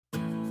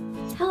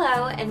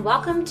Hello and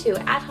welcome to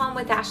At Home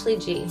with Ashley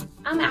G.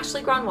 I'm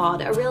Ashley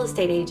Gronwald, a real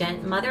estate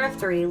agent, mother of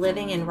 3,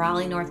 living in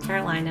Raleigh, North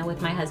Carolina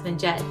with my husband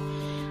Jed.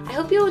 I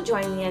hope you will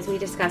join me as we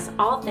discuss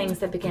all things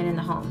that begin in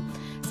the home,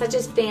 such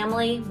as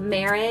family,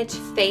 marriage,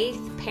 faith,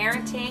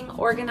 parenting,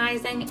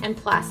 organizing, and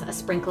plus a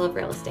sprinkle of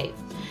real estate.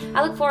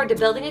 I look forward to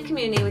building a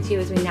community with you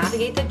as we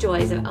navigate the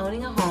joys of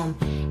owning a home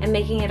and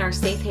making it our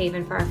safe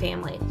haven for our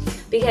family,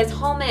 because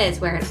home is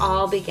where it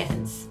all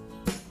begins.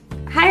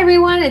 Hi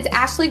everyone, it's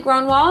Ashley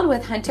Gronwald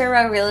with Hunter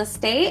Row Real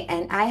Estate,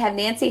 and I have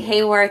Nancy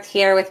Hayworth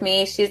here with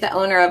me. She's the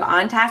owner of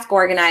On Task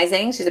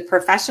Organizing. She's a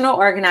professional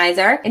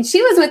organizer, and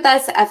she was with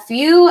us a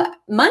few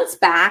months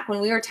back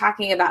when we were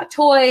talking about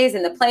toys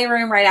in the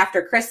playroom right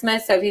after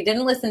Christmas. So if you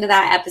didn't listen to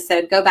that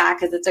episode, go back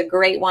because it's a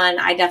great one.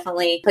 I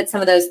definitely put some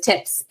of those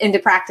tips into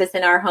practice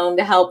in our home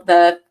to help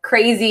the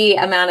crazy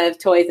amount of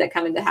toys that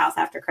come into the house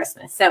after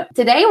Christmas. So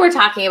today we're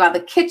talking about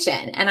the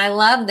kitchen, and I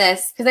love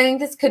this because I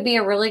think this could be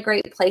a really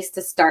great place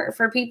to start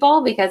for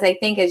people, because I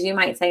think, as you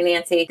might say,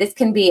 Nancy, this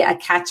can be a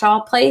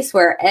catch-all place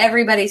where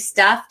everybody's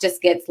stuff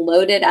just gets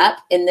loaded up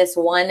in this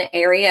one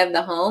area of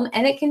the home,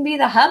 and it can be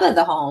the hub of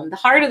the home, the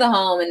heart of the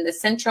home, and the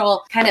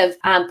central kind of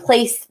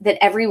place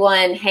that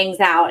everyone hangs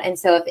out. And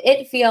so if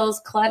it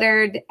feels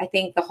cluttered, I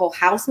think the whole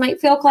house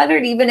might feel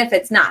cluttered, even if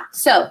it's not.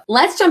 So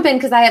let's jump in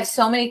because I have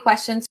so many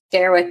questions to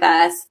share with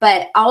us,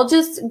 but I'll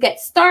just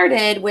get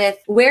started with,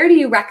 where do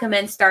you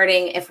recommend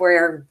starting if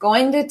we're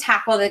going to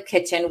tackle the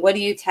kitchen? What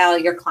do you tell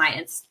your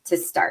clients to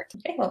start?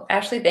 Okay, well,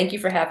 Ashley, thank you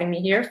for having me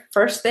here.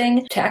 First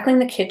thing, tackling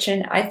the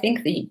kitchen, I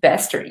think the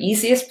best or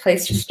easiest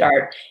place to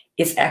start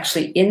is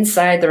actually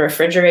inside the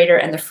refrigerator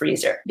and the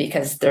freezer,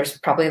 because there's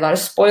probably a lot of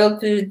spoiled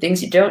food,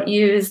 things you don't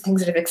use, things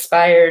that have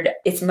expired.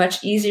 It's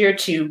much easier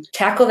to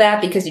tackle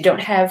that because you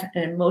don't have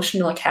an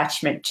emotional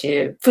attachment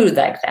to food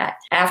like that.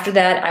 After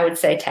that, I would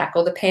say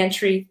tackle the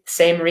pantry,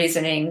 same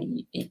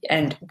reasoning.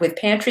 And with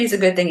pantries, a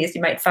good thing is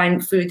you might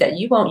find food that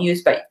you won't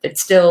use, but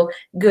it's still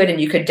good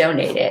and you could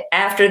donate it.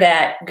 After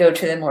that, go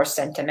to the more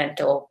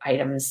sentimental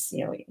items,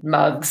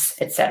 mugs,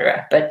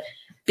 etc. But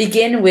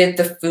begin with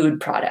the food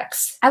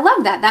products. I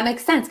love that. That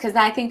makes sense, because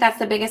I think that's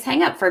the biggest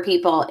hang up for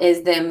people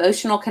is the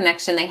emotional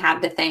connection they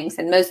have to things.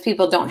 And most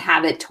people don't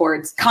have it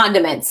towards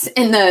condiments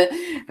in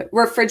the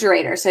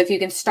refrigerator. So if you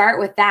can start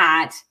with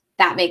that,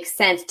 that makes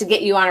sense to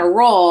get you on a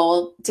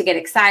roll, to get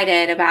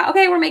excited about,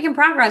 okay, we're making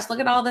progress. Look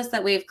at all this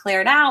that we've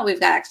cleared out. We've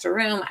got extra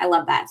room. I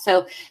love that.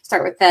 So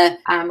start with the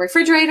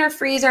refrigerator,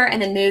 freezer,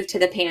 and then move to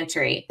the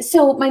pantry.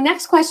 So my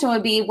next question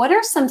would be, what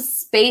are some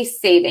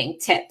space saving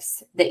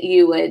tips that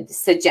you would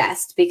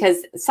suggest?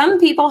 Because some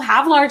people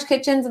have large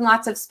kitchens and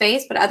lots of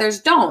space, but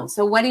others don't.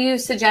 So what do you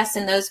suggest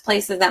in those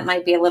places that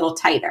might be a little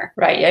tighter?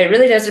 Right. Yeah, it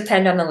really does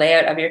depend on the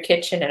layout of your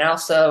kitchen and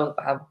also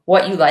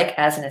what you like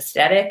as an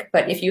aesthetic.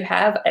 But if you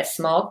have a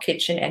small kitchen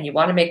and you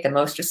want to make the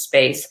most of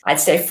space, I'd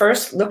say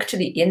first look to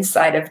the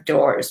inside of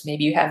doors.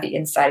 Maybe you have the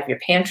inside of your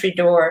pantry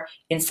door,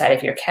 inside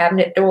of your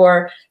cabinet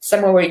door,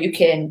 somewhere where you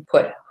can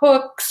put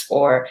hooks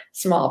or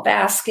small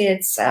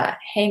baskets,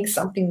 hang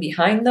something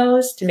behind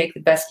those to make the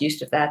best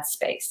use of that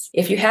space.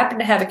 If you happen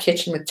to have a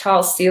kitchen with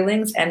tall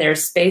ceilings and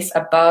there's space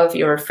above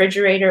your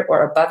refrigerator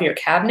or above your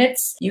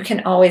cabinets, you can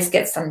always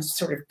get some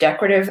sort of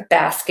decorative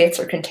baskets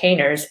or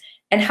containers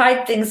and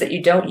hide things that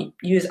you don't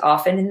use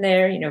often in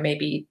there,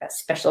 maybe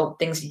special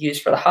things you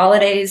use for the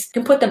holidays.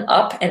 You can put them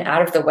up and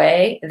out of the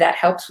way. That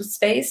helps with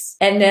space.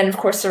 And then, of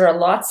course, there are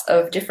lots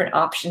of different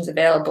options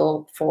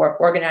available for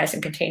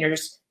organizing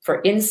containers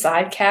for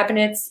inside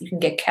cabinets. You can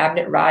get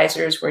cabinet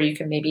risers where you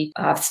can maybe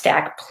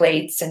stack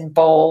plates and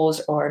bowls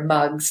or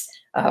mugs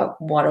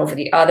one over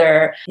the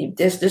other.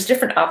 There's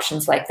different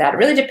options like that. It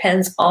really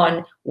depends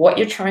on what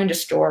you're trying to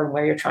store and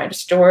where you're trying to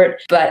store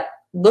it. But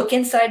look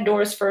inside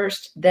doors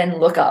first, then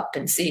look up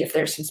and see if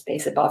there's some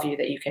space above you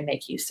that you can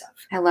make use of.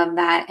 I love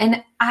that.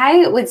 And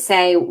I would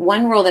say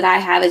one rule that I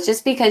have is,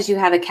 just because you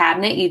have a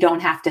cabinet, you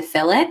don't have to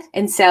fill it.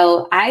 And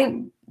so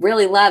I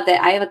really love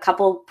that I have a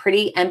couple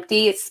pretty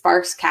empty,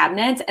 sparse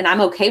cabinets, and I'm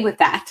okay with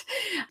that.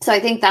 So I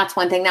think that's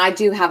one thing. Now, I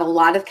do have a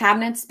lot of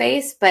cabinet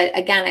space, but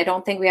again, I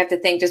don't think we have to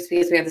think just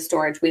because we have the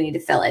storage, we need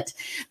to fill it.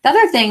 The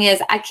other thing is,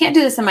 I can't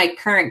do this in my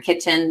current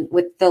kitchen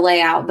with the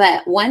layout,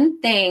 but one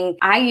thing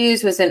I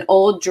used was an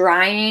old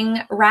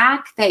drying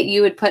rack that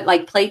you would put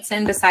like plates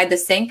in beside the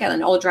sink, and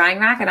an old drying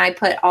rack, and I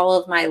put all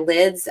of my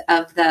lids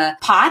of the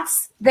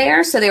pots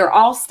there. So they were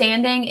all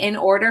standing in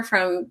order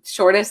from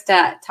shortest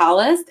to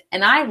tallest.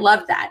 And I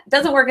loved that. It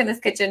doesn't work in this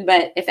kitchen,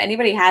 but if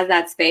anybody has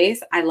that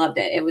space, I loved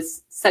it. It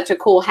was such a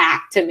cool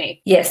hack to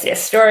me. Yes.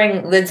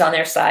 Storing lids on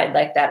their side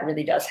like that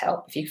really does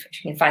help if you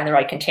can find the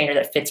right container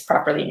that fits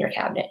properly in your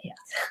cabinet.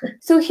 Yes.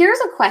 So here's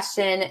a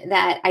question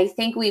that I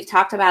think we've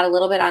talked about a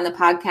little bit on the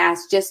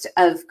podcast, just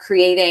of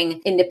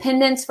creating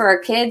independence for our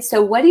kids.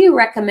 So what do you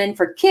recommend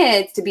for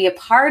kids to be a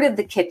part of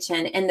the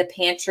kitchen and the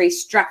pantry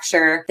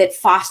structure that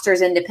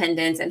fosters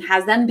independence and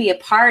has them be a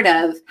part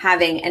of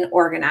having an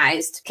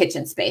organized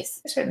kitchen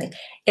space? Certainly.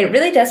 It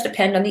really does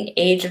depend on the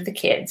age of the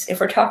kids.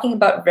 If we're talking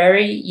about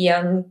very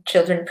young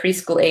children,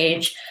 preschool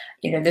age,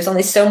 there's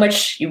only so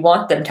much you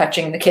want them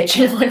touching the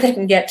kitchen when they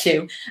can get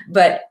to.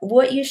 But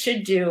what you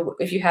should do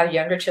if you have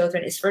younger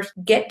children is first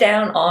get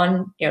down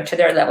on, to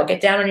their level,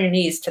 get down on your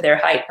knees to their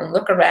height and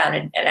look around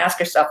and ask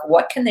yourself,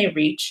 what can they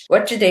reach?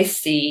 What do they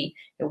see?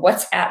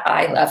 What's at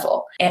eye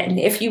level? And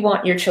if you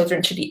want your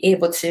children to be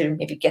able to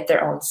maybe get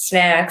their own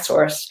snacks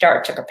or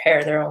start to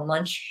prepare their own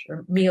lunch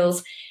or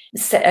meals,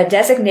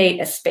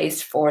 designate a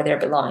space for their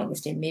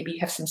belongings. Maybe you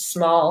have some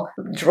small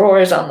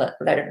drawers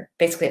that are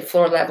basically at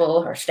floor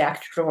level, or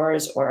stacked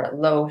drawers, or a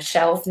low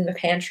shelf in the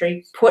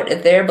pantry. Put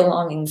their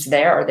belongings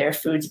there, or their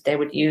foods that they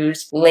would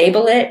use.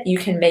 Label it. You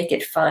can make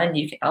it fun.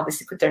 You can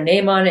obviously put their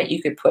name on it.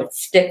 You could put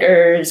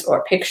stickers or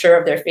a picture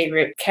of their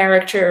favorite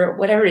character,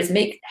 whatever it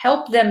is.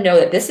 Help them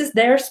know that this is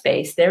their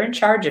space. They're in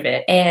charge of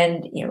it,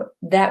 and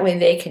that way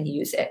they can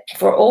use it.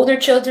 For older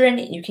children,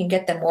 you can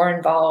get them more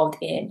involved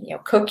in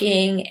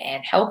cooking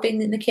and helping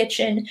in the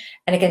kitchen.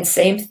 And again,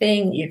 same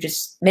thing, you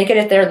just make it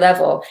at their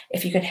level.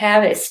 If you can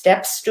have a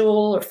step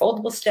stool or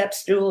foldable step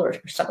stool or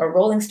a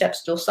rolling step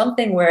stool,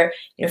 something where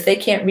if they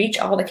can't reach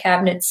all the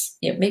cabinets,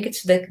 make it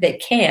so that they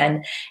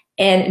can,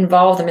 and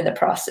involve them in the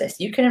process.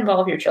 You can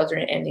involve your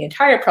children in the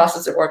entire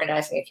process of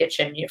organizing a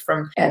kitchen,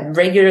 from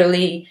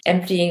regularly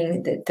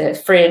emptying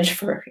the fridge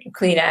for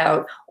clean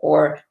out,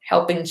 or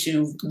helping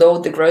to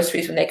load the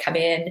groceries when they come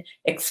in,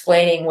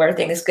 explaining where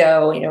things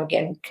go,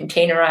 again,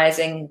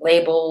 containerizing,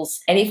 labels,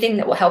 anything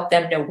that will help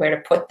them know where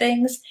to put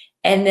things.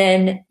 And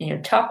then,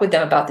 talk with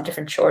them about the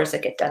different chores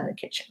that get done in the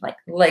kitchen,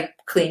 like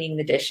cleaning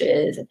the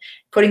dishes and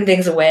putting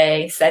things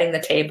away, setting the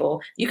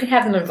table. You can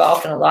have them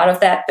involved in a lot of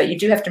that, but you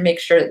do have to make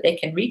sure that they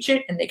can reach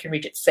it and they can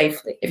reach it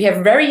safely. If you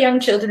have very young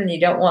children and you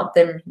don't want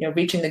them,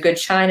 reaching the good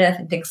china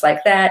and things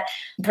like that,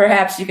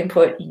 perhaps you can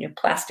put,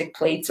 plastic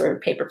plates or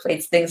paper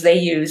plates, things they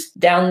use,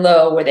 down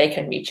low where they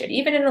can reach it,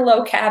 even in a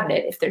low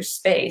cabinet if there's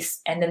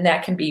space. And then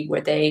that can be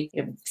where they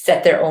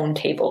set their own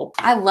table.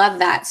 I love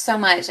that so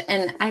much.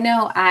 And I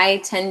know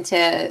I tend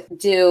to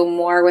do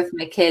more with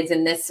my kids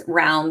in this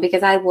realm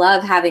because I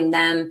love having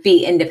them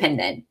be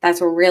independent.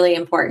 That's really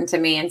important to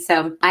me. And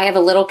so I have a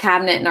little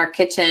cabinet in our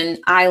kitchen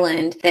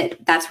island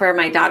that's where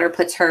my daughter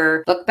puts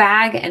her book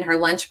bag and her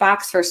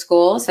lunchbox for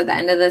school. So at the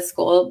end of the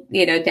school,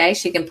 day,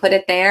 she can put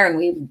it there,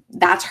 and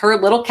that's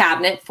her little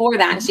cabinet for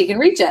that. And she can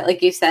reach it,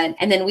 like you said.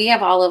 And then we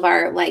have all of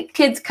our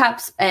kids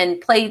cups and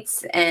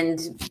plates and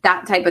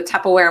that type of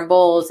Tupperware and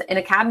bowls in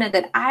a cabinet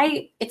that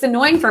it's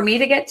annoying for me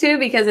to get to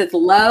because it's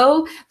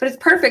low, but it's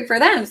perfect for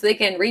them so they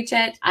can reach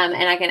it. And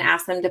I can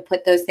ask them to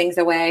put those things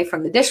away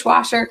from the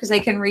dishwasher because they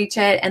can reach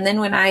it. And then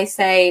when I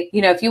say,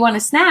 if you want a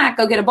snack,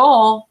 go get a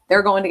bowl,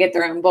 they're going to get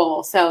their own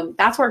bowl. So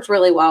that's worked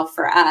really well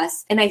for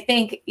us. And I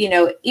think,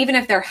 even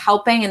if they're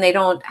helping and they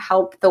don't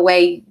help the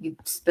way you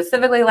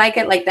specifically like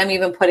it, like them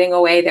even putting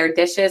away their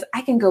dishes,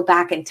 I can go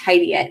back and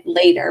tidy it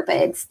later, but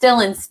it still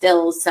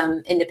instills some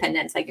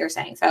independence, like you're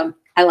saying. So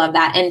I love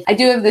that. And I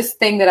do have this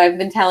thing that I've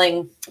been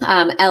telling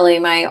Ellie,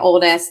 my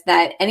oldest,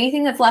 that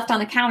anything that's left on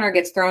the counter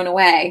gets thrown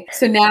away.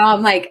 So now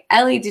I'm like,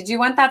 Ellie, did you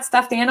want that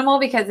stuffed animal?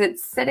 Because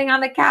it's sitting on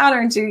the counter,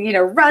 and she,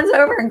 runs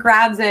over and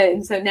grabs it.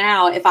 And so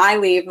now if I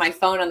leave my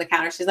phone on the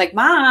counter, she's like,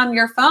 Mom,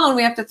 your phone,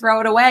 we have to throw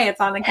it away.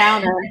 It's on the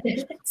counter.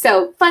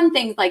 So fun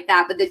things like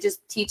that, but that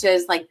just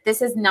teaches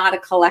this is not a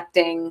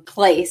collecting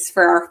place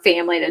for our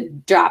family to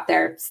drop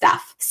their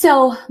stuff.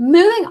 So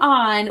moving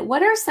on,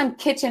 what are some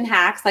kitchen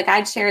hacks? Like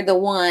I'd shared the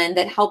one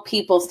that help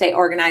people stay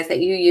organized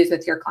that you use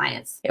with your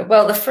clients. Yeah,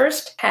 well, the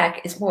first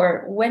hack is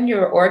more when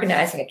you're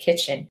organizing a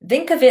kitchen,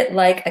 think of it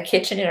like a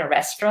kitchen in a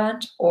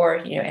restaurant, or,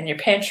 in your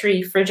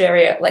pantry, fridge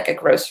area, like a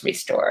grocery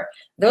store.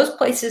 Those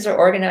places are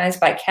organized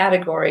by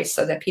categories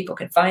so that people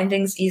can find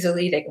things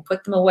easily, they can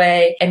put them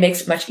away, and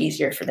makes it much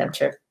easier for them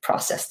to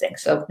process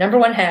things. So number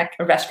one hack,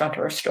 a restaurant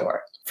or a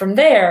store. From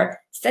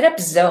there, set up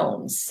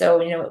zones.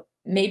 So,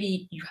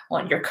 maybe you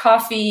want your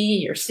coffee,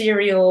 your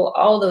cereal,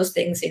 all those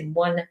things in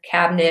one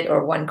cabinet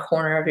or one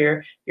corner of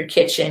your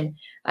kitchen.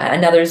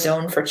 Another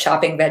zone for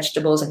chopping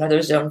vegetables,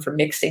 another zone for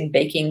mixing,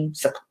 baking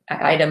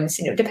items,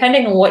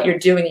 depending on what you're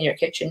doing in your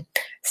kitchen.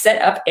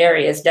 Set up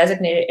areas,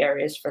 designated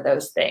areas for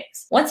those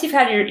things. Once you've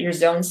had your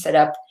zone set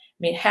up,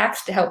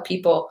 hacks to help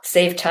people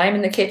save time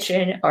in the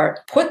kitchen are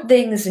put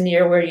things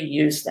near where you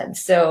use them.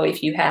 So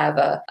if you have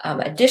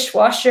a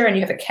dishwasher and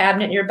you have a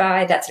cabinet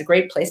nearby, that's a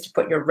great place to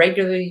put your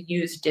regularly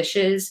used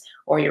dishes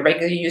or your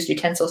regularly used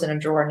utensils in a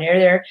drawer near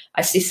there.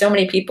 I see so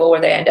many people where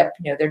they end up,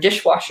 their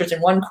dishwasher's in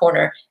one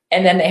corner,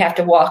 and then they have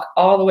to walk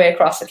all the way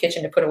across the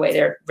kitchen to put away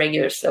their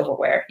regular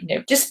silverware.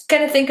 Just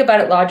kind of think about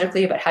it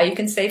logically about how you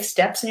can save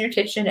steps in your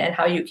kitchen and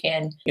how you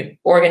can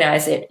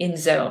organize it in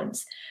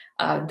zones.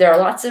 There are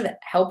lots of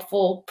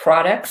helpful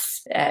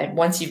products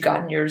once you've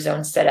gotten your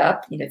zone set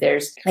up.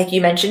 There's, like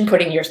you mentioned,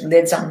 putting your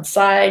lids on the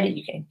side.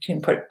 You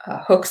can put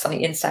hooks on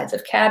the insides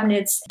of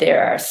cabinets.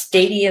 There are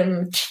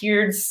stadium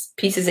tiered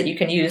pieces that you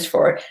can use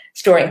for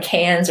storing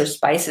cans or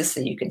spices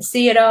so you can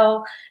see it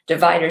all.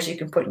 Dividers you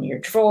can put in your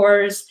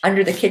drawers.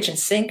 Under the kitchen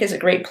sink is a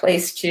great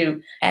place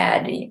to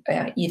add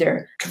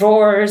either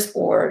drawers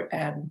or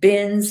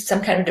bins,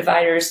 some kind of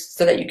dividers,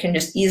 so that you can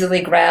just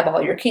easily grab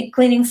all your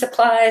cleaning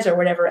supplies or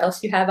whatever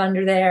else you have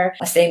under there.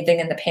 Same thing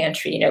in the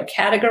pantry,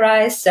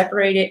 categorize,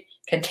 separate it,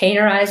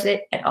 containerize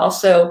it, and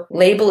also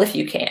label if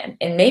you can.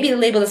 And maybe the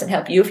label doesn't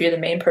help you if you're the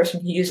main person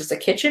who uses the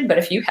kitchen, but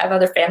if you have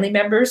other family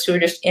members who are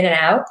just in and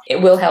out,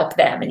 it will help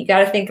them. And you got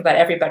to think about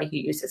everybody who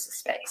uses the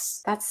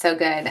space. That's so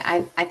good.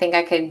 I think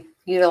I could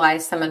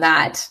utilize some of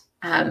that.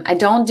 I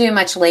don't do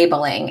much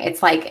labeling.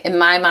 It's like, in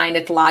my mind,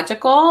 it's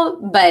logical,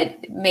 but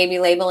maybe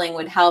labeling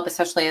would help,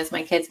 especially as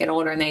my kids get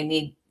older and they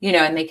need,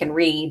 and they can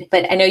read.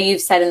 But I know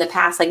you've said in the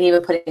past, like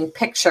even putting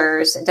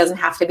pictures, it doesn't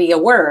have to be a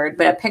word,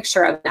 but a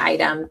picture of an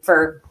item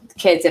for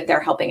kids if they're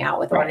helping out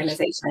with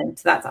organization.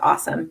 So that's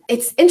awesome.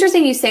 It's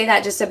interesting you say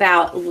that, just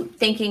about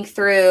thinking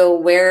through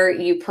where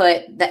you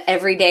put the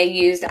everyday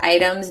used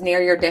items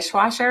near your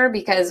dishwasher,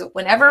 because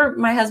whenever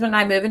my husband and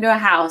I move into a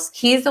house,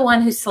 he's the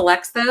one who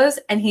selects those,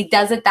 and he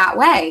does it that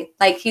way.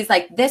 Like, he's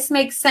like, this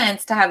makes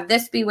sense to have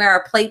this be where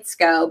our plates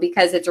go,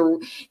 because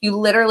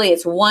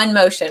it's one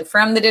motion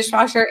from the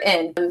dishwasher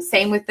in.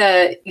 Same with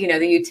the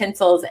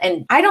utensils.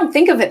 And I don't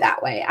think of it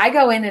that way. I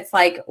go in, it's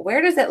like,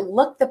 where does it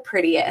look the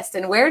prettiest?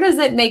 And where does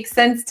it make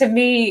sense to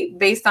me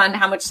based on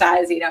how much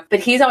size, but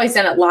he's always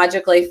done it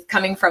logically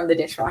coming from the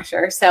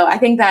dishwasher. So I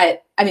think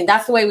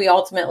that's the way we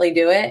ultimately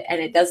do it. And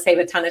it does save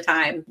a ton of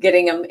time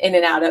getting them in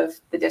and out of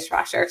the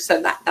dishwasher.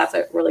 So that's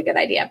a really good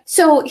idea.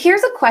 So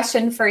here's a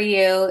question for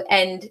you.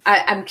 And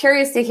I'm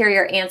curious to hear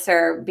your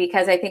answer,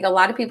 because I think a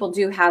lot of people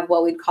do have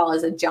what we'd call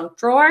as a junk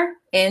drawer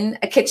in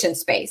a kitchen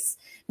space.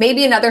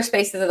 Maybe in other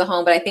spaces of the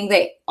home, but I think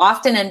they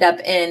often end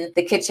up in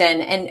the kitchen.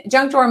 And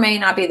junk drawer may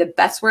not be the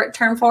best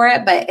term for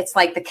it, but it's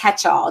like the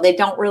catch-all. They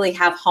don't really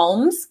have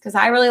homes, because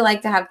I really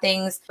like to have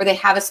things where they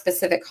have a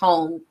specific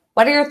home.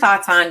 What are your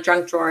thoughts on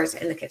junk drawers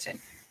in the kitchen?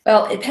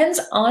 Well, it depends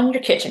on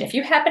your kitchen. If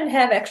you happen to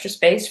have extra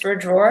space for a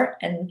drawer,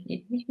 and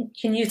you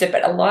can use it,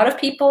 but a lot of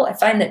people, I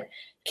find that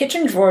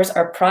kitchen drawers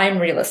are prime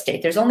real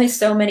estate. There's only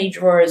so many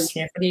drawers,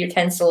 for the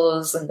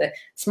utensils and the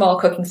small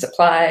cooking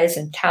supplies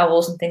and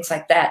towels and things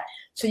like that.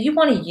 So you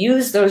want to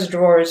use those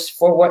drawers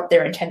for what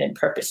their intended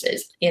purpose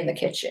is in the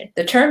kitchen.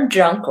 The term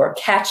junk or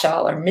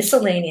catch-all or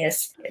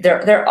miscellaneous,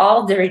 they're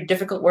all very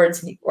difficult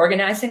words in the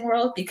organizing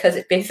world, because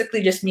it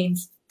basically just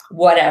means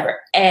whatever.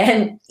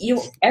 And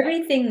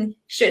everything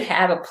should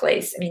have a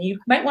place. I mean, you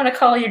might want to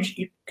call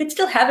you could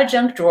still have a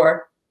junk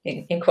drawer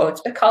in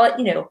quotes, but call it,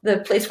 the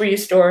place where you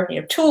store,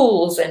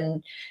 tools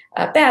and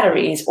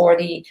batteries, or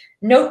the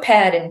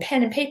notepad and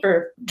pen and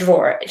paper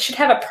drawer. It should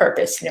have a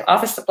purpose,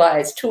 office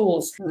supplies,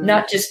 tools,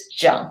 not just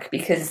junk,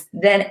 because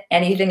then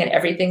anything and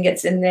everything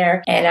gets in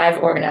there. And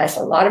I've organized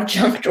a lot of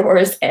junk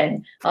drawers.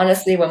 And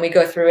honestly, when we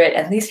go through it,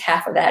 at least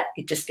half of that,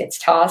 it just gets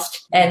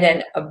tossed. And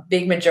then a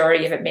big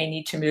majority of it may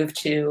need to move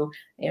to,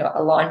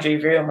 a laundry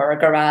room or a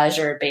garage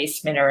or a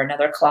basement or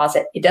another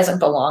closet. It doesn't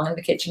belong in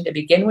the kitchen to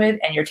begin with.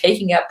 And you're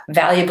taking up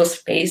valuable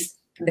space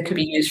that could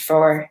be used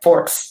for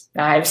forks,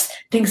 knives,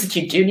 things that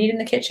you do need in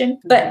the kitchen.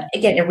 But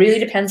again, it really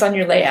depends on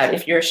your layout.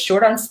 If you're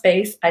short on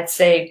space, I'd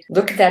say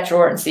look at that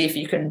drawer and see if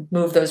you can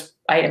move those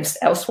items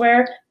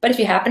elsewhere. But if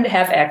you happen to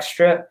have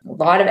a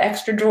lot of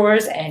extra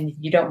drawers, and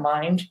you don't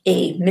mind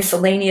a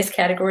miscellaneous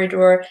category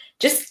drawer,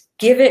 just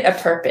give it a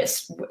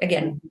purpose.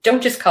 Again,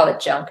 don't just call it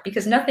junk,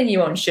 because nothing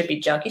you own should be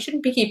junk. You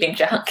shouldn't be keeping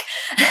junk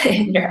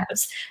in your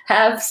house.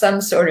 Have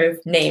some sort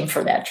of name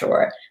for that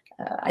drawer.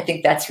 I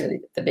think that's really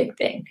the big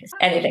thing.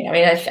 Anything. I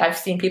mean, I've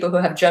seen people who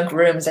have junk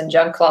rooms and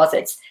junk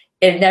closets.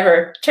 It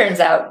never turns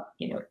out,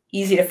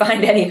 easy to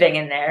find anything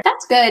in there.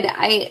 That's good.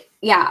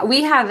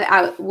 We have,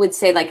 I would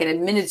say, like an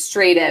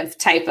administrative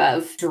type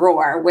of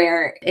drawer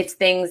where it's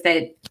things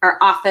that are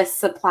office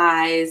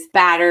supplies,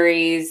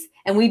 batteries,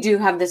 and we do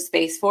have the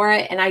space for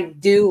it. And I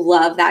do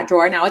love that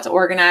drawer. Now it's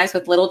organized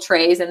with little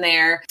trays in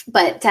there,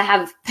 but to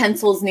have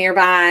pencils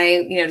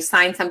nearby, to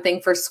sign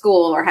something for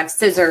school, or have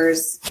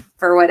scissors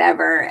for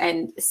whatever.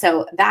 And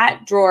so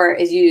that drawer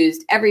is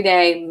used every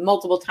day,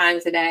 multiple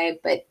times a day,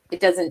 but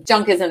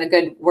junk isn't a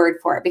good word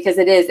for it, because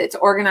it's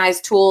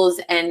organized tools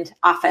and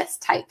office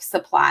type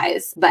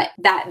supplies, but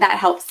that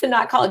helps to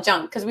not call it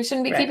junk, because we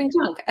shouldn't be keeping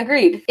junk.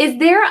 Agreed. Is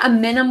there a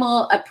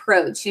minimal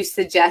approach you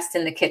suggest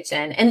in the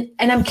kitchen? And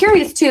I'm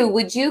curious too,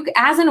 would you,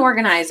 as an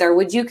organizer,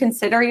 would you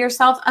consider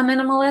yourself a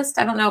minimalist?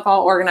 I don't know if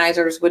all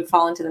organizers would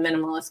fall into the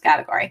minimalist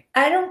category.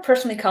 I don't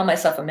personally call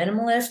myself a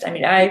minimalist. I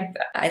mean,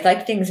 I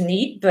like things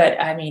neat, but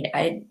I mean,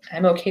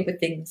 I'm okay with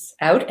things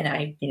out, and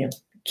I,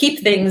 keep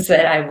things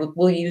that I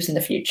will use in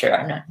the future.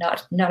 I'm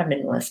not a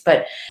minimalist,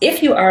 but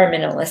if you are a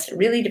minimalist, it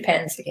really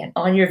depends, again,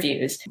 on your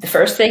views. The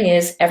first thing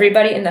is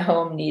everybody in the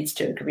home needs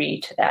to agree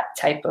to that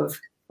type of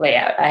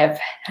layout. I have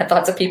had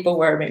lots of people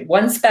where maybe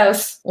one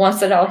spouse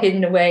wants it all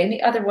hidden away and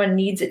the other one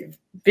needs it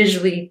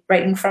visually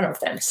right in front of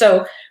them.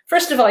 So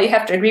first of all, you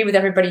have to agree with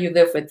everybody you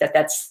live with that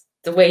that's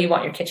the way you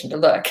want your kitchen to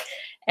look.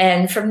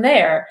 And from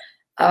there,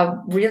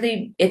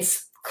 really,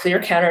 it's clear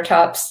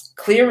countertops,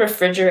 clear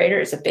refrigerator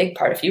is a big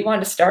part. If you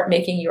want to start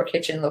making your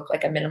kitchen look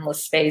like a minimalist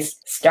space,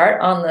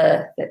 start on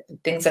the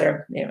things that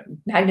are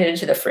magneted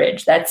to the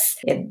fridge.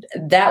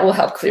 That will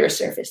help clear a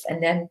surface,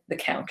 and then the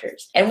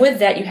counters. And with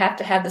that, you have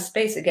to have the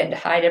space again to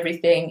hide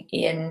everything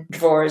in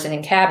drawers and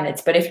in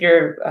cabinets. But if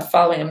you're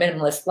following a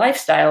minimalist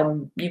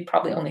lifestyle, you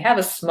probably only have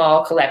a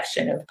small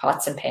collection of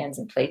pots and pans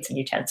and plates and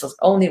utensils,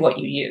 only what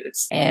you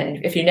use.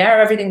 And if you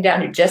narrow everything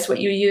down to just what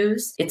you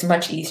use, it's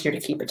much easier to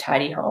keep a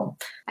tidy home.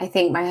 I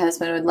think my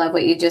husband would love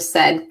what you just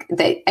said,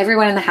 that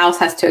everyone in the house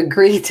has to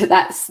agree to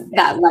that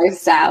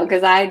lifestyle,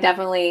 because I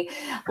definitely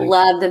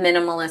love the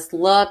minimalist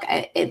look.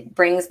 It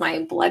brings my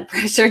blood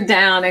pressure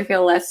down. I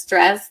feel less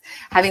stress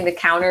having the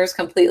counters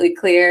completely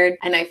cleared.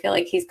 And I feel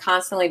like he's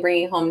constantly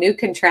bringing home new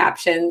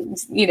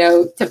contraptions,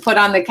 to put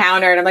on the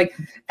counter. And I'm like,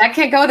 that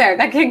can't go there.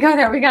 That can't go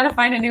there. We got to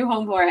find a new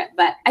home for it.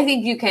 But I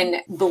think you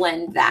can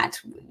blend that.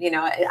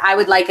 I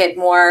would like it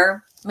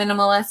more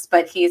minimalist,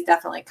 but he's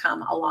definitely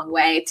come a long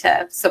way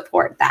to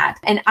support that.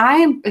 And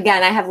I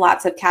have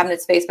lots of cabinet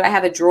space, but I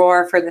have a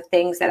drawer for the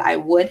things that I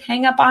would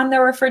hang up on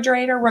the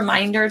refrigerator,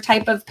 reminder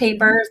type of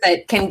papers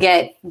that can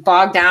get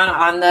bogged down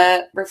on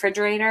the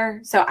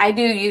refrigerator. So I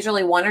do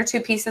usually 1 or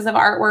 2 pieces of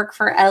artwork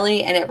for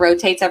Ellie, and it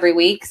rotates every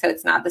week, so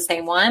it's not the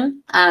same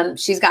one.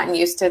 She's gotten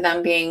used to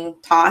them being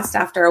tossed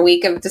after a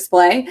week of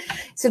display,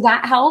 so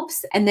that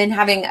helps. And then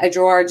having a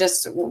drawer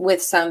just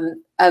with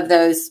some of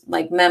those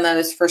like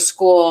memos for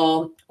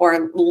school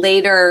or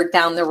later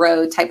down the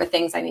road type of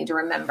things I need to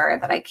remember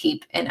that I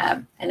keep in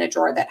a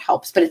drawer that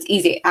helps, but it's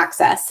easy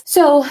access.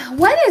 So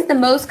what is the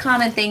most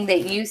common thing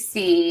that you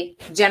see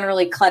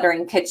generally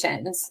cluttering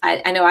kitchens?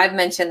 I know I've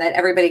mentioned that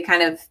everybody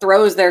kind of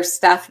throws their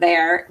stuff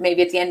there,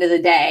 maybe at the end of the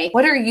day.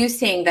 What are you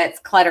seeing that's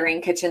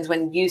cluttering kitchens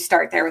when you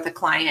start there with a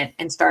client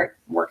and start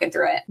working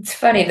through it? It's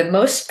funny. The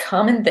most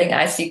common thing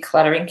I see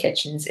cluttering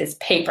kitchens is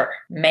paper,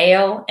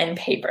 mail and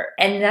paper.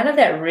 And none of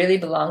that really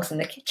belongs in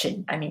the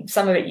kitchen. I mean,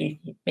 some of it you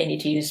may need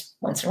to use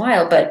once in a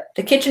while, but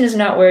the kitchen is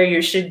not where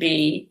you should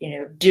be,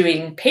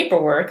 doing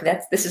paperwork.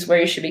 This is where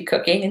you should be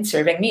cooking and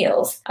serving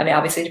meals. I mean,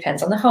 obviously it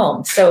depends on the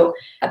home. So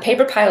a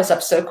paper piles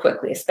up so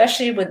quickly,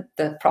 especially with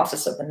the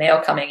process of the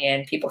mail coming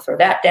in. People throw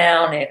that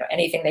down,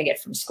 anything they get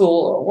from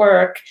school or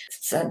work.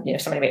 So,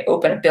 somebody may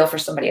open a bill for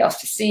somebody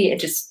else to see.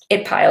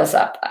 It piles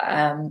up.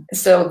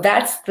 So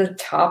that's the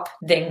top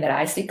thing that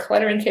I see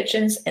cluttering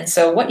kitchens. And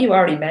so what you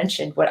already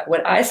mentioned,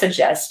 what I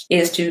suggest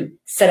is to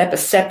set up a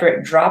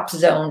separate drop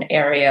zone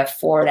area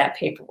for that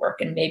paperwork.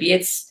 And maybe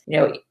it's,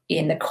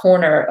 in the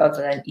corner of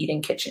an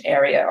eating kitchen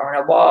area or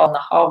on a wall in the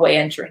hallway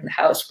entering the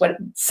house,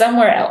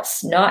 somewhere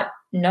else, not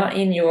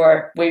in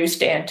where you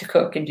stand to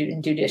cook and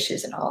do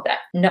dishes and all that.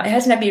 It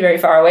has not to be very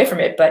far away from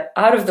it, but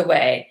out of the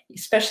way.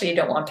 Especially you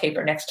don't want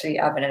paper next to the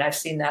oven. And I've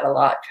seen that a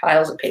lot,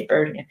 piles of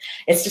paper.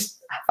 It's just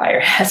a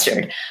fire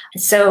hazard.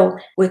 So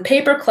with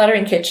paper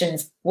cluttering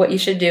kitchens, what you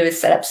should do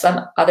is set up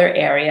some other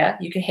area.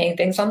 You can hang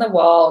things on the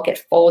wall,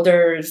 get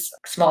folders,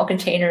 small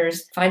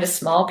containers, find a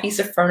small piece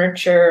of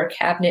furniture, a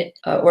cabinet,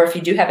 or if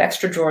you do have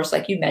extra drawers,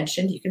 like you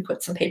mentioned, you can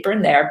put some paper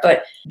in there,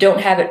 but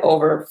don't have it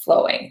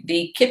overflowing.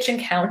 The kitchen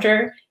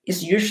counter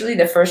is usually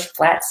the first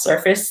flat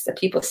surface that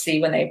people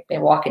see when they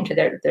walk into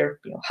their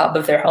hub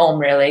of their home,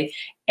 really.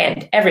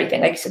 And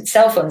everything, like you said,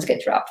 cell phones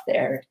get dropped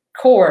there,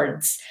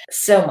 cords,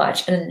 so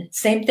much. And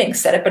same thing,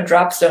 set up a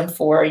drop zone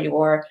for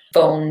your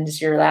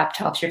phones, your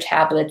laptops, your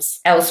tablets,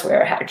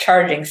 elsewhere, have a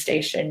charging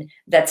station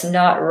that's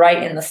not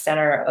right in the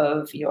center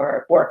of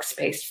your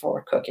workspace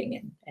for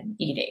cooking and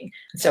eating.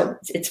 So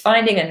it's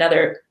finding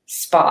another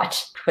spot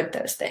to put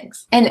those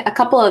things. And a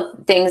couple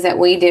of things that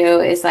we do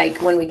is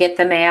like when we get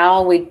the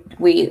mail, we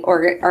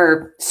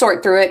or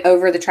sort through it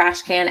over the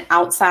trash can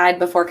outside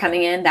before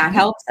coming in. That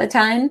helps a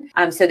ton.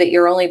 So that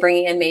you're only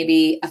bringing in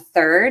maybe a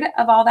third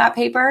of all that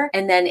paper,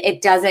 and then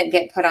it doesn't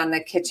get put on the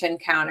kitchen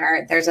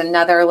counter. There's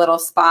another little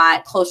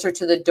spot closer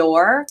to the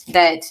door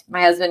that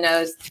my husband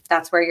knows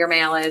that's where your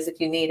mail is if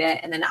you need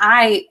it. And then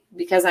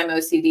because I'm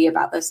OCD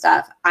about this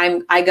stuff,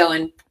 I go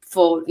and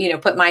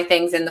put my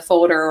things in the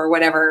folder or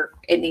whatever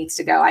it needs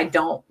to go. I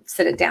don't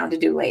sit it down to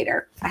do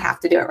later. I have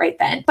to do it right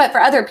then. But for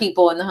other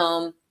people in the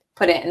home,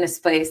 put it in a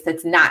space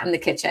that's not in the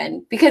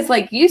kitchen. Because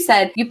like you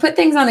said, you put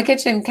things on the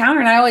kitchen counter,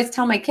 and I always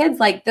tell my kids,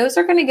 like, those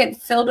are going to get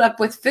filled up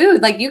with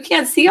food. Like, you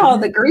can't see all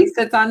the grease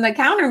that's on the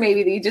counter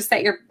maybe that you just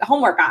set your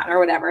homework on or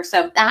whatever.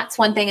 So that's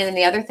one thing. And then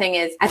the other thing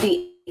is at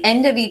the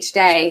end of each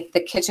day, the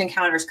kitchen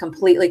counter is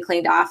completely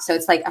cleaned off. So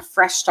it's like a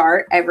fresh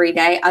start every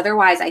day.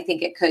 Otherwise, I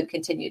think it could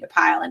continue to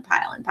pile and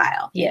pile and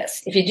pile.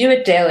 Yes. If you do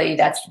it daily,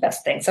 that's the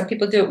best thing. Some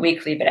people do it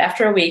weekly, but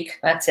after a week,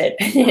 that's it.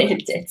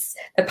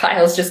 The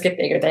piles just get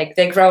bigger.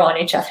 They grow on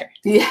each other.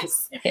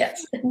 Yes.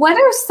 Yes. What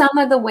are some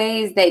of the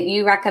ways that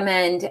you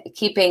recommend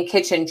keeping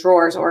kitchen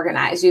drawers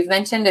organized? You've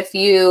mentioned a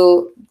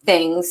few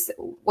things.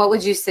 What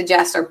would you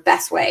suggest are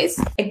best ways?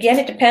 Again,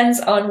 it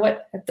depends on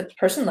what the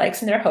person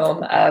likes in their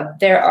home.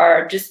 There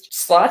are just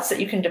slots that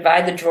you can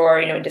divide the drawer,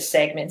 into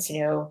segments,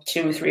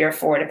 2, 3, or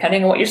 4,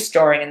 depending on what you're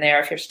storing in there.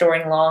 If you're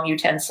storing long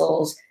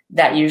utensils,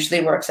 that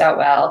usually works out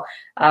well.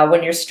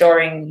 When you're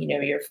storing,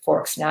 your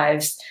forks,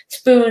 knives,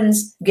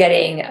 spoons,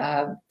 getting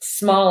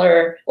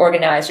smaller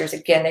organizers.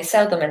 Again, they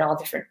sell them in all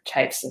different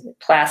types of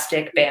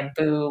plastic,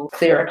 bamboo,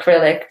 clear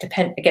acrylic,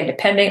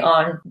 depending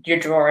on your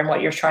drawer and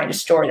what you're trying to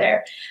store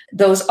there.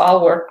 Those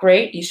all work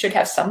great. You should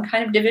have some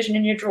kind of division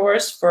in your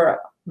drawers for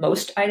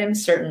most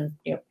items. Certain,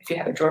 if you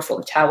have a drawer full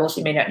of towels,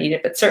 you may not need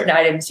it, but certain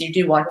items you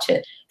do want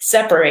to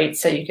separate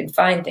so you can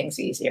find things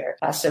easier.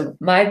 So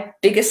my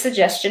biggest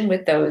suggestion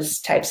with those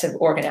types of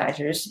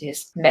organizers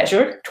is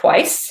measure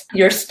twice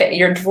your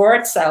drawer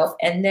itself,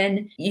 and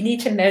then you need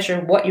to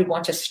measure what you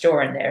want to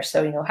store in there.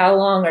 So, how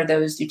long are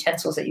those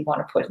utensils that you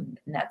want to put in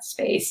that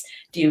space?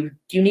 Do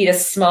you need a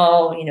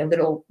small,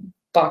 little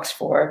box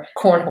for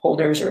corn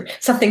holders or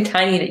something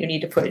tiny that you need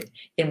to put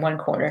in one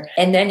corner?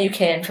 And then you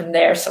can, from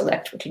there,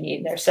 select what you need.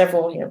 And there are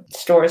several,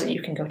 stores that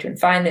you can go to and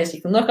find this.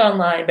 You can look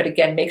online, but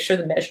again, make sure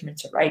the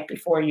measurements are right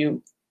before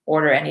you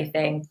order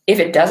anything. If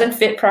it doesn't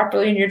fit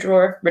properly in your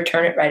drawer,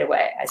 return it right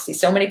away. I see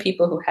so many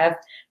people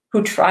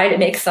who try to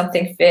make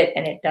something fit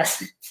and it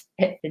doesn't.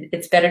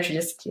 It's better to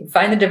just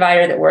find the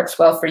divider that works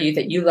well for you,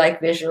 that you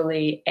like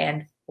visually,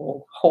 and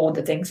will hold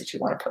the things that you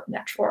want to put in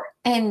that drawer.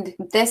 And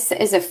this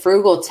is a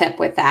frugal tip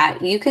with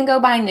that. You can go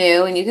buy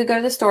new, and you could go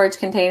to the storage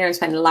container and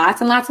spend lots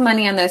and lots of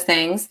money on those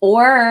things.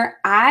 Or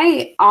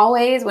I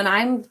always, when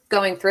I'm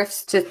going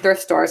thrift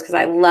stores, because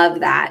I love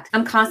that,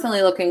 I'm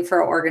constantly looking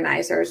for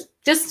organizers.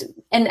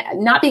 And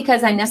not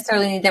because I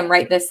necessarily need them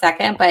right this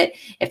second, but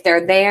if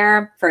they're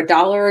there for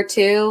 $1 or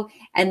 $2,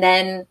 and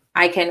then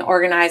I can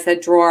organize a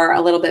drawer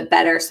a little bit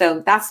better.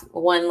 So that's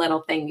one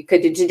little thing you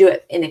could do to do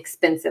it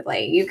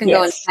inexpensively. You can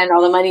go and spend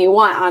all the money you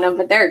want on them,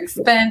 but they're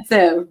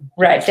expensive.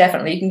 Right,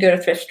 definitely. You can go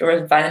to thrift stores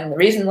and find them. The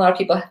reason a lot of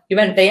people,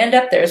 they end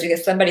up there is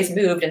because somebody's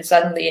moved and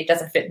suddenly it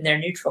doesn't fit in their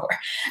new drawer.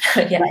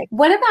 Right.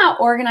 What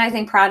about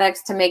organizing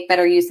products to make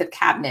better use of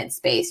cabinet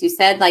space? You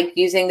said like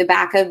using the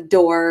back of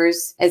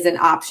doors as an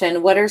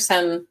option. What are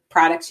some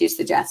products you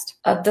suggest?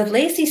 The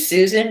Lazy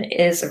Susan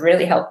is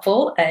really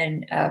helpful,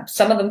 and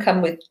some of them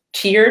come with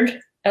tiered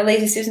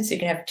Lazy Susan, so you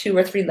can have 2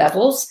 or 3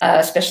 levels,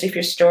 especially if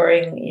you're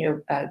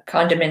storing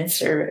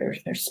condiments or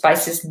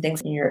spices and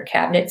things in your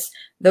cabinets.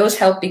 Those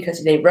help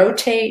because they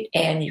rotate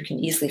and you can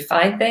easily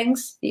find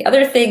things. The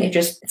other thing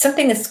is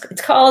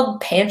it's called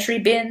pantry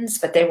bins,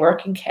 but they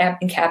work in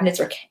cabinets,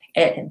 or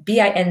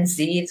BINZ.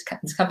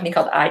 It's a company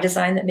called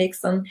iDesign that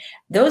makes them.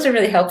 Those are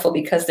really helpful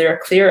because they're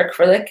clear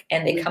acrylic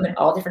and they come in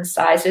all different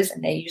sizes,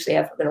 and they usually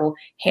have little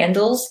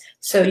handles.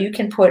 So you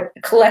can put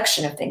a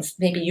collection of things.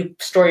 Maybe you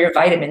store your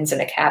vitamins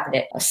in a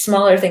cabinet.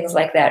 Smaller things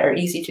like that are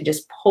easy to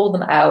just pull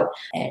them out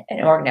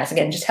and organize.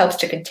 Again, it just helps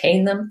to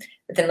contain them.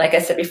 But then, like I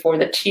said before,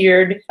 the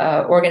tiered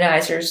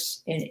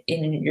organizers in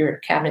your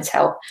cabinets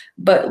help.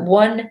 But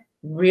one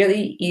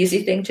really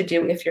easy thing to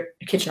do, if your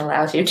kitchen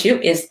allows you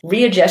to, is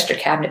readjust your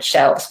cabinet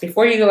shelves.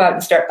 Before you go out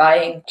and start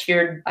buying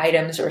tiered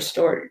items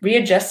or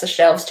readjust the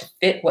shelves to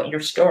fit what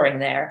you're storing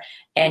there.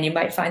 And you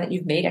might find that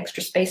you've made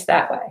extra space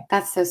that way.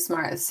 That's so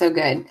smart. It's so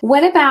good.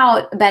 What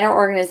about better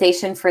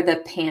organization for the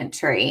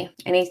pantry?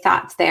 Any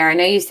thoughts there? I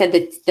know you said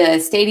that the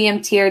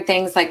stadium tiered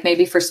things, like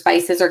maybe for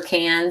spices or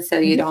cans, so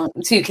you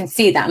can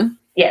see them.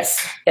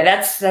 Yes. Yeah,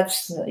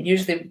 that's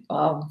usually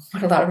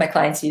what a lot of my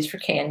clients use for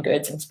canned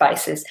goods and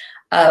spices.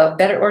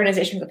 Better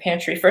organization of the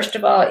pantry, first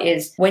of all,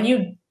 is when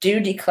you do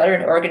declutter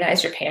and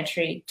organize your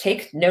pantry,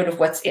 take note of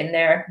what's in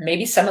there.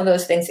 Maybe some of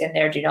those things in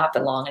there do not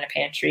belong in a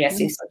pantry. I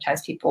see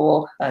sometimes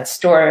people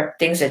store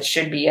things that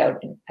should be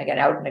out in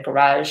a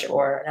garage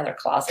or another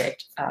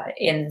closet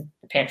in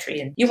the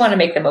pantry, and you want to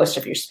make the most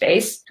of your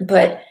space.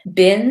 But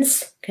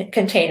bins,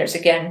 containers,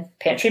 again,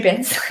 pantry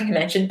bins, like I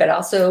mentioned, but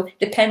also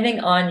depending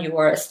on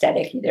your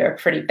aesthetic, either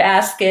pretty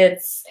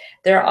baskets.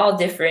 There are all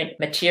different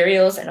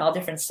materials and all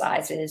different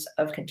sizes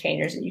of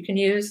containers that you can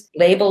use.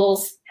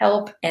 Labels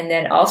help. And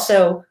then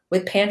also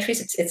with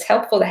pantries, it's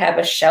helpful to have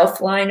a shelf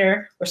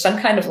liner or some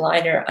kind of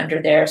liner under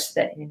there so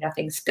that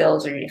nothing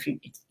spills, or it's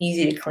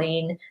easy to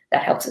clean.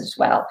 That helps as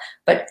well.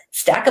 But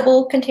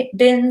stackable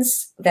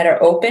bins that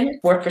are open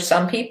work for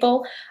some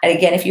people. And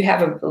again, if you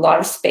have a lot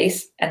of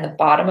space at the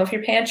bottom of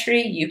your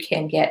pantry, you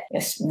can get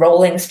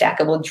rolling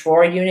stackable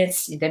drawer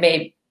units. They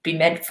may be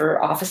meant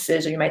for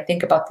offices, or you might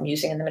think about them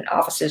using them in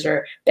offices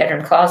or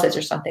bedroom closets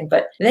or something,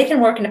 but they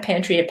can work in a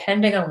pantry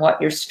depending on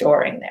what you're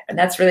storing there. And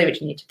that's really what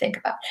you need to think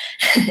about.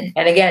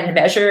 And again,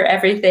 measure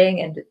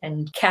everything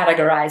and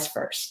categorize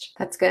first.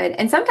 That's good.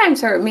 And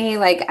sometimes for me,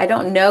 like, I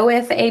don't know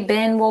if a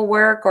bin will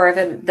work or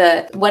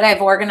if what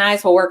I've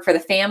organized will work for the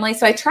family.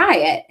 So I try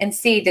it and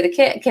see,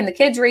 can the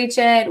kids reach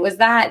it? Was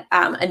that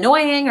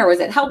annoying or was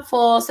it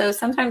helpful? So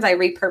sometimes I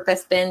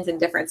repurpose bins in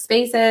different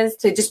spaces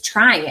to just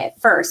trying it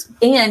first,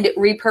 and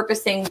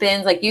repurposing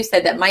bins, like you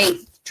said, that might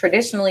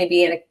traditionally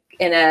be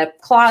in a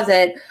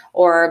closet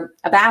or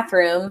a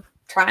bathroom,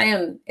 try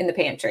them in the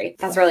pantry.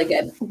 That's really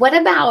good. What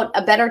about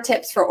better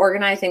tips for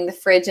organizing the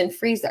fridge and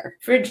freezer?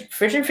 Fridge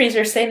and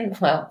freezer,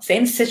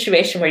 same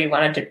situation where you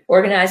wanted to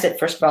organize it,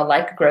 first of all,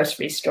 like a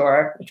grocery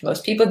store, which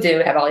most people do,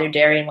 have all your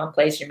dairy in one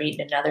place, your meat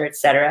in another,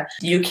 etc.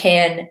 You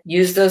can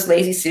use those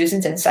Lazy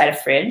Susans inside a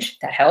fridge.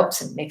 That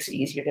helps and makes it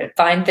easier to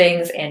find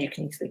things, and you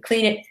can easily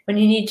clean it when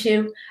you need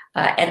to.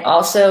 And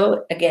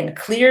also, again,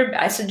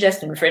 I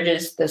suggest in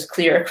fridges, those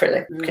clear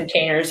acrylic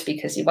containers,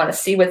 because you want to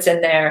see what's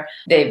in there.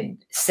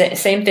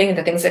 Same thing,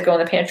 the things that go in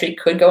the pantry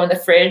could go in the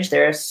fridge.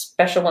 There are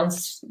special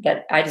ones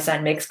that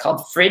iDesign makes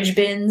called fridge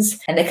bins,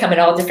 and they come in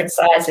all different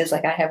sizes.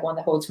 Like I have one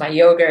that holds my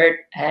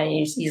yogurt, and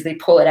you easily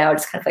pull it out.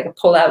 It's kind of like a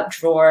pull-out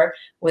drawer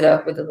with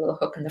a little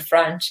hook in the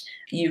front.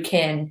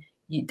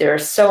 There are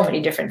so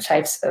many different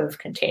types of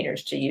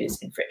containers to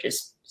use in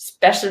fridges,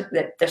 especially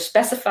that they're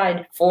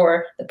specified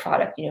for the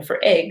product, for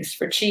eggs,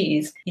 for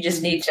cheese. You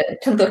just need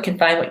to look and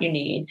find what you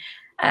need.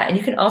 And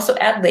you can also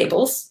add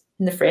labels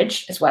in the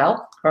fridge as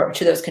well, or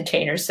to those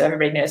containers, so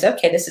everybody knows,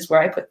 okay, this is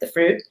where I put the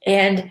fruit.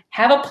 And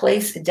have a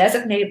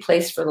designated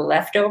place for the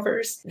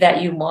leftovers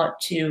that you want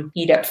to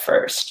heat up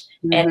first.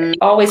 And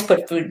always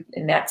put food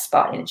in that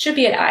spot. And it should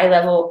be at eye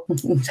level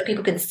so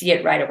people can see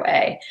it right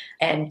away.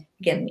 And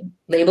again,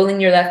 labeling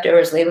your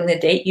leftovers, labeling the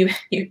date you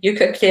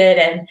cooked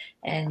it,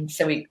 and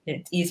so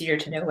it's easier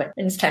to know when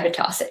it's time to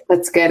toss it.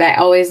 That's good. I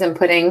always am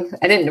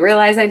I didn't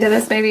realize I did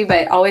this maybe,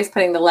 but always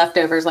putting the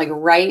leftovers like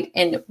right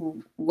in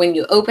when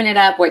you open it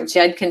up where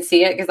Jed can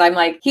see it, because I'm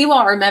like, he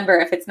won't remember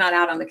if it's not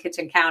out on the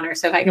kitchen counter.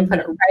 So if I can put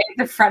it right at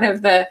the front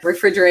of the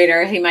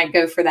refrigerator, he might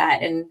go for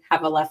that and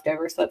have a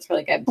leftover. So that's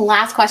really good.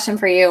 Last question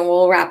for you, and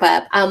we'll wrap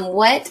up.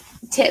 What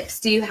tips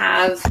do you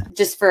have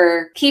just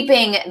for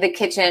keeping the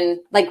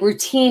kitchen, like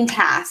routine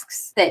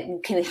tasks that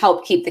can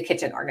help keep the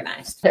kitchen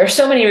organized? There are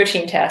so many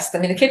routine tasks. I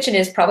mean, the kitchen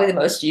is probably the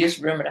most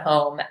used room at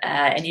home,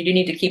 and you do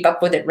need to keep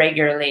up with it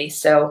regularly.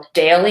 So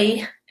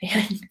daily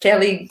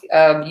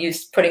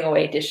use, putting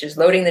away dishes,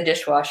 loading the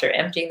dishwasher,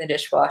 emptying the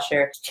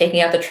dishwasher,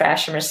 taking out the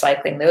trash and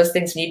recycling. Those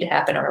things need to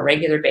happen on a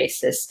regular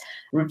basis.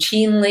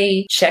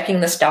 Routinely checking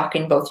the stock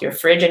in both your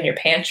fridge and your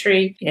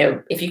pantry.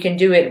 If you can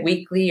do it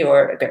weekly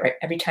or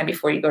every time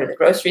before you go to the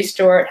grocery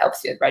store, it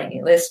helps you with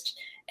writing a list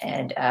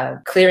and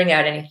clearing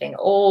out anything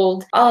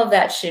old. All of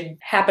that should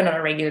happen on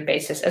a regular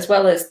basis, as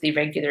well as the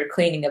regular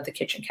cleaning of the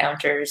kitchen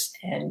counters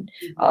and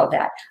all of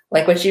that.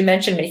 Like what you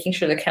mentioned, making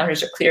sure the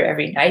counters are clear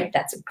every night.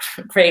 That's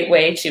a great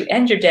way to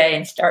end your day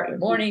and start your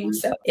morning.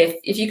 So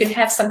if you could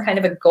have some kind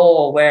of a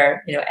goal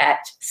where, at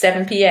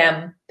 7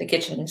 p.m., the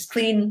kitchen is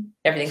clean,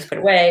 everything's put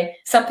away,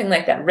 something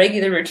like that,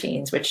 regular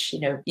routines, which,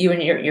 you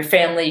and your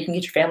family, you can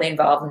get your family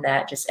involved in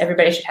that. Just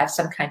everybody should have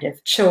some kind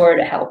of chore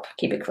to help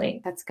keep it clean.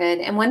 That's good.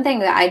 And one thing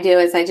that I do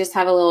is I just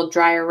have a little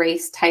dry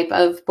erase type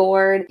of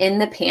board in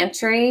the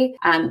pantry.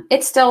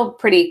 It's still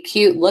pretty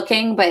cute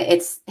looking, but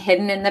it's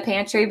hidden in the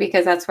pantry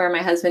because that's where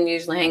my husband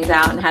usually hangs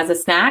out and has a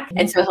snack.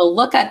 And so he'll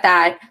look at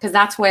that because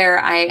that's where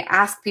I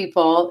ask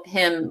people,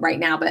 him right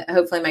now, but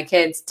hopefully my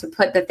kids, to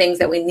put the things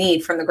that we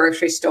need from the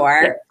grocery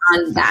store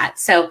on that.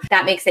 So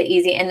that makes it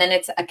easy. And then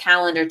it's a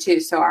calendar too.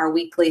 So our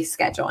weekly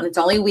schedule, and it's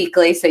only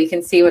weekly. So you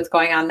can see what's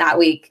going on that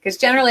week. Because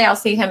generally I'll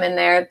see him in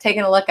there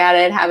taking a look at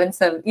it, having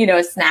some,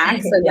 a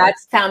snack. So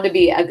that's found to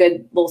be a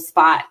good little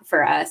spot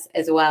for us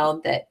as well,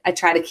 that I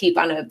try to keep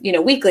on a,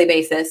 weekly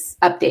basis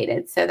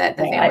updated so that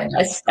the family.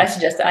 I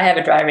suggest that. I have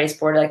a dry erase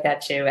board like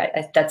that too.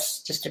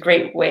 That's just a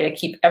great way to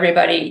keep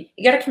everybody,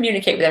 you got to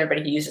communicate with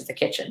everybody who uses the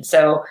kitchen.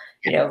 So,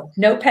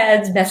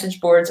 notepads,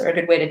 message boards are a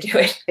good way to do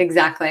it.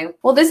 Exactly.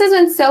 Well, this has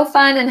been so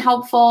fun and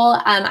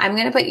helpful. I'm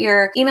going to put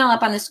your email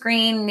up on the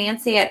screen,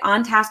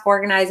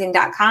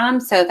 Nancy@ontaskorganizing.com.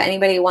 So if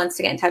anybody wants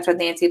to get in touch with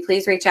Nancy,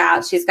 please reach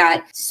out. She's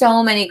got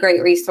so many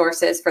great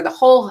resources for the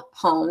whole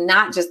home,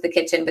 not just the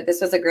kitchen, but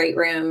this was a great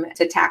room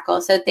to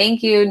tackle. So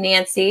thank you,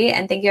 Nancy.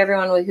 And thank you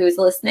everyone who's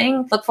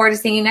listening. Look forward to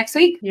seeing you next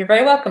week. You're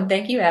very welcome.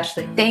 Thank you,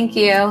 Ashley. Thank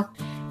you.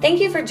 Thank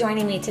you for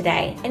joining me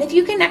today. And if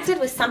you connected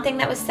with something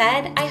that was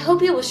said, I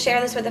hope you will share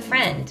this with a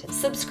friend,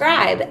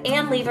 subscribe,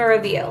 and leave a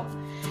review.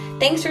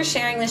 Thanks for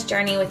sharing this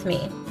journey with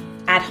me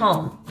at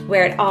home,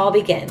 where it all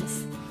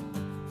begins.